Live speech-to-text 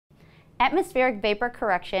Atmospheric vapor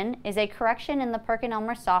correction is a correction in the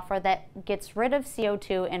PerkinElmer software that gets rid of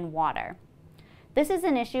CO2 in water. This is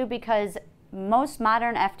an issue because most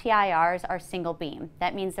modern FTIRs are single beam.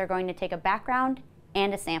 That means they're going to take a background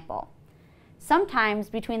and a sample. Sometimes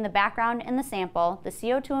between the background and the sample, the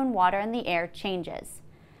CO2 in water and the air changes.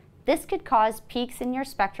 This could cause peaks in your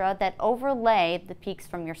spectra that overlay the peaks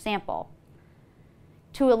from your sample.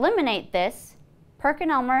 To eliminate this,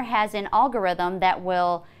 PerkinElmer has an algorithm that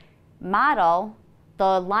will model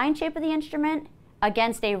the line shape of the instrument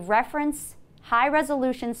against a reference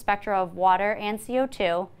high-resolution spectra of water and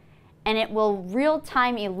CO2, and it will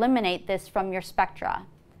real-time eliminate this from your spectra.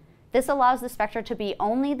 This allows the spectra to be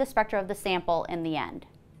only the spectra of the sample in the end.